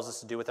what Paul tells us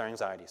to do with our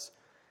anxieties.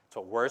 It's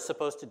what we're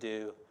supposed to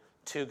do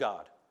to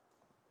God.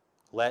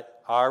 Let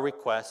our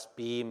requests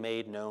be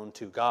made known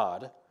to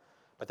God.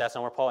 But that's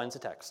not where Paul ends the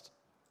text.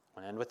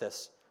 I'm going to end with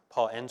this.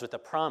 Paul ends with a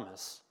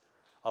promise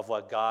of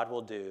what God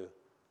will do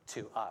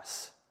to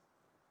us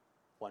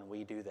when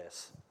we do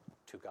this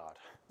to God.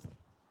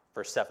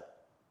 Verse 7.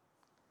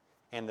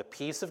 And the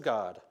peace of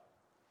God,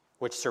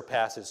 which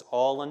surpasses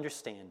all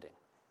understanding,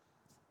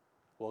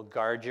 will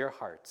guard your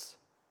hearts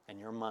and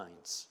your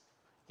minds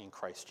in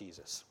Christ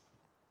Jesus.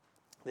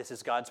 This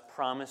is God's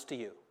promise to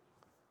you,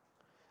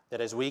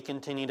 that as we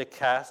continue to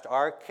cast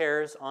our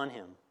cares on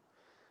him,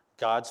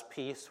 God's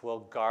peace will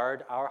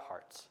guard our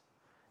hearts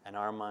and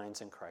our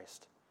minds in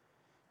Christ.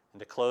 And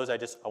to close, I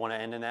want to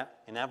end in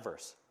that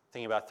verse,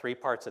 thinking about three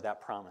parts of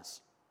that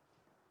promise.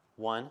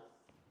 One,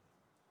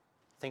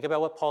 think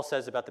about what Paul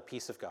says about the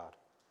peace of God.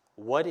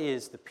 What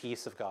is the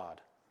peace of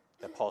God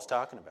that Paul's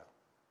talking about?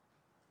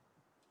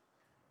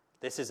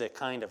 This is a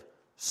kind of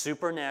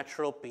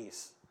supernatural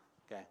peace,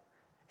 okay?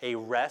 A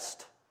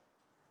rest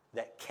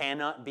that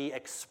cannot be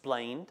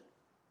explained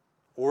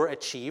or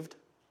achieved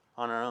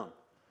on our own.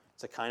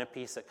 It's a kind of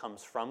peace that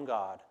comes from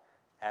God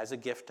as a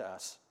gift to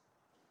us,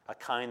 a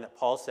kind that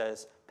Paul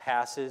says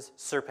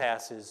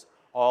surpasses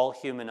all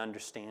human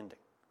understanding.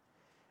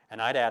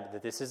 And I'd add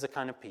that this is the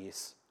kind of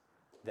peace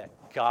that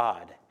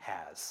God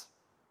has.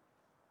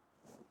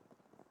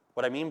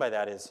 What I mean by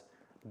that is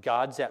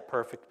God's at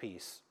perfect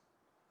peace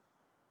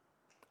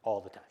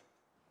all the time.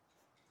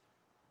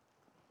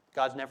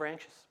 God's never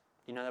anxious.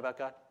 Do you know that about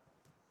God?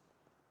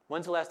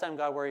 When's the last time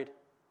God worried?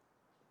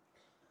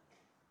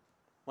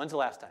 When's the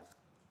last time?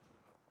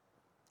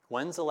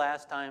 When's the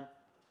last time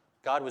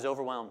God was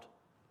overwhelmed?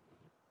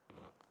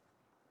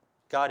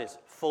 God is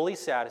fully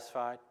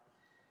satisfied,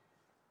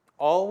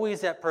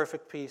 always at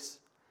perfect peace.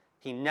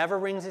 He never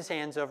wrings his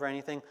hands over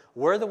anything.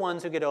 We're the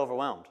ones who get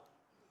overwhelmed,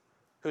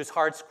 whose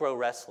hearts grow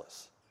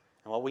restless.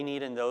 And what we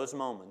need in those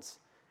moments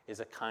is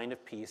a kind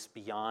of peace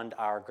beyond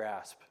our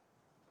grasp.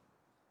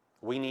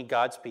 We need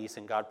God's peace,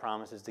 and God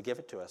promises to give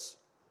it to us.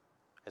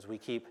 As we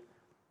keep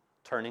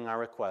turning our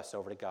requests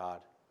over to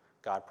God,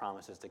 God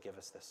promises to give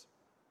us this.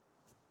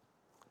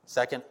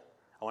 Second,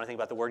 I want to think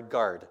about the word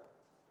guard.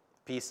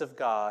 Peace of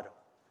God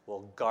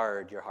will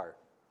guard your heart.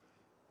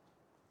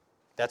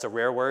 That's a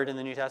rare word in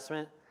the New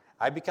Testament.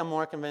 I've become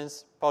more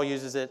convinced Paul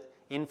uses it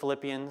in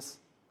Philippians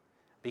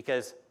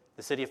because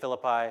the city of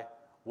Philippi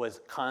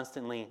was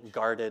constantly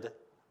guarded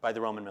by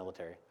the Roman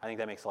military. I think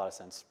that makes a lot of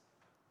sense.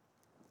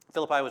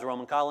 Philippi was a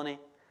Roman colony.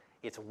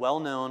 It's well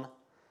known.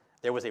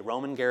 There was a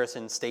Roman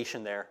garrison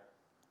stationed there.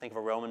 Think of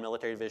a Roman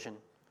military division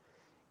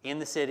in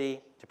the city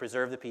to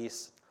preserve the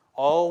peace,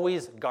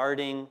 always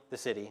guarding the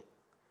city.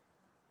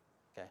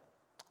 Okay.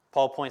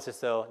 Paul points us,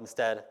 though,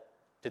 instead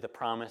to the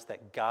promise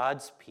that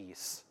God's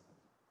peace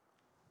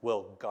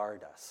will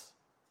guard us.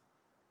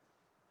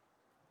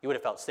 You would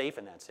have felt safe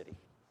in that city.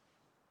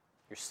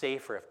 You're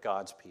safer if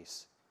God's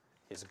peace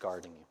is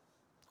guarding you.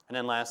 And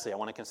then lastly, I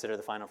want to consider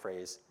the final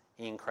phrase,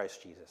 in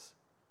Christ Jesus.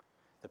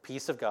 The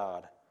peace of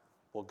God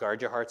will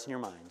guard your hearts and your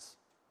minds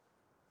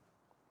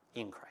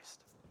in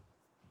Christ.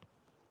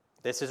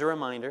 This is a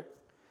reminder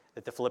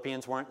that the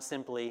Philippians weren't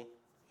simply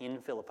in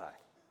Philippi.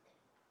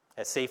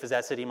 As safe as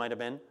that city might have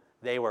been,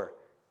 they were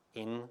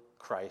in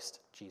Christ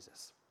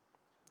Jesus.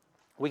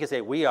 We could say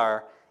we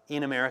are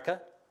in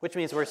America, which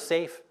means we're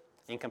safe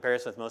in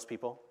comparison with most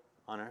people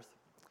on earth.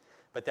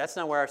 But that's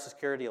not where our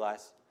security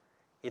lies.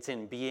 It's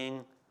in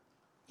being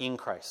in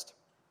Christ.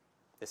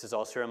 This is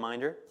also a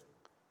reminder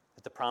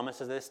that the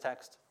promise of this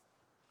text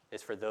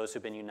is for those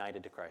who've been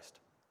united to Christ.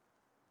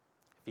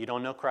 If you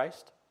don't know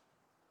Christ,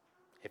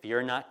 if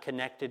you're not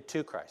connected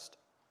to Christ,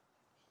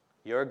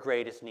 your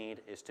greatest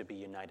need is to be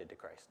united to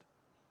Christ.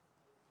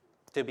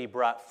 To be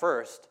brought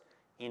first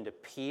into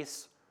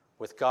peace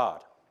with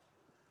God,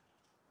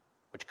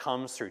 which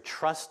comes through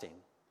trusting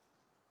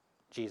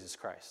Jesus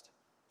Christ.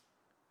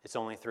 It's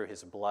only through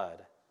his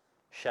blood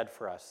shed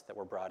for us that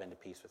we're brought into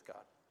peace with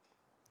God.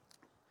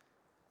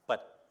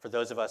 But for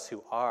those of us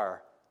who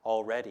are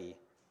already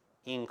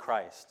in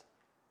Christ,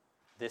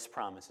 this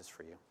promise is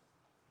for you.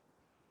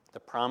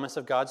 The promise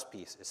of God's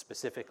peace is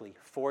specifically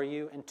for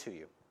you and to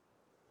you.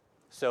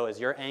 So as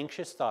your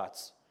anxious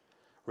thoughts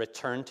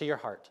return to your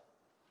heart,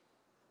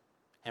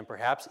 and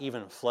perhaps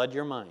even flood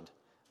your mind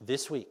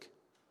this week,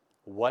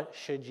 what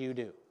should you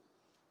do?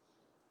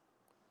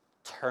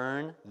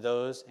 Turn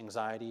those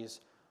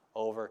anxieties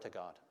over to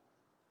God.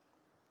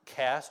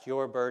 Cast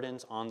your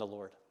burdens on the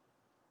Lord.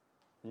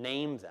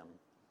 Name them.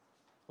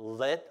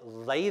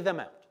 Lay them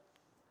out.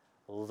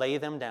 Lay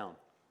them down.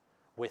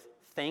 With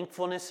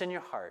thankfulness in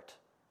your heart,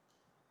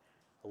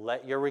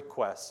 let your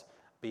requests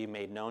be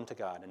made known to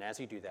God. And as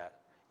you do that,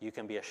 you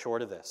can be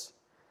assured of this.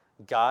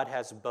 God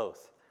has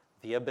both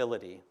the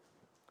ability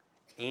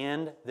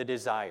and the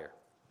desire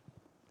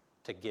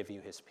to give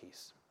you his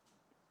peace.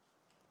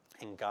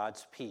 And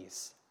God's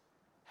peace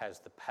has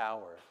the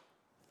power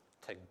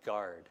to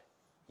guard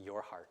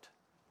your heart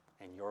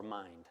and your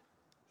mind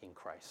in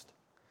Christ.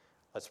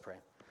 Let's pray.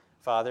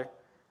 Father,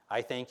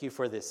 I thank you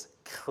for this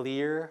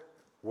clear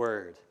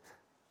word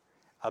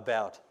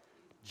about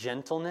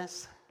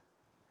gentleness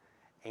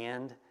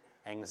and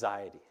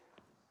anxiety.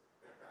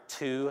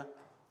 Two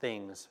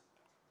things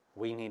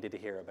we needed to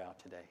hear about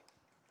today.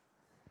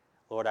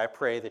 Lord, I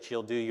pray that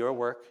you'll do your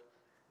work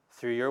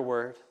through your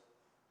word,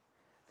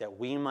 that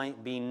we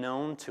might be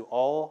known to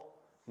all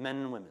men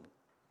and women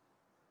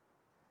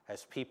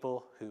as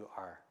people who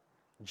are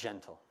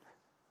gentle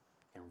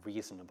and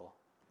reasonable.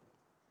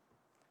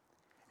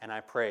 And I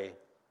pray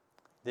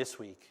this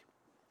week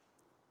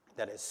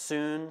that as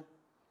soon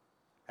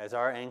as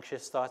our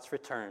anxious thoughts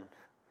return,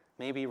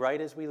 maybe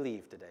right as we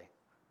leave today,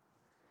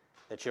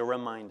 that you'll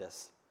remind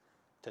us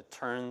to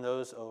turn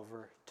those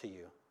over to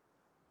you,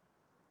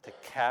 to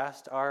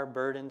cast our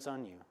burdens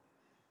on you.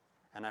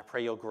 And I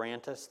pray you'll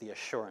grant us the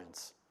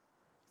assurance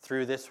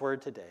through this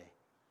word today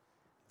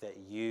that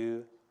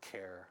you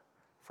care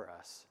for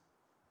us.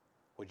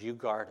 Would you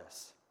guard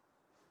us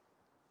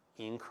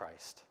in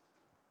Christ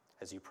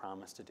as you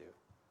promised to do?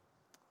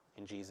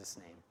 In Jesus'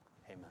 name,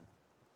 amen.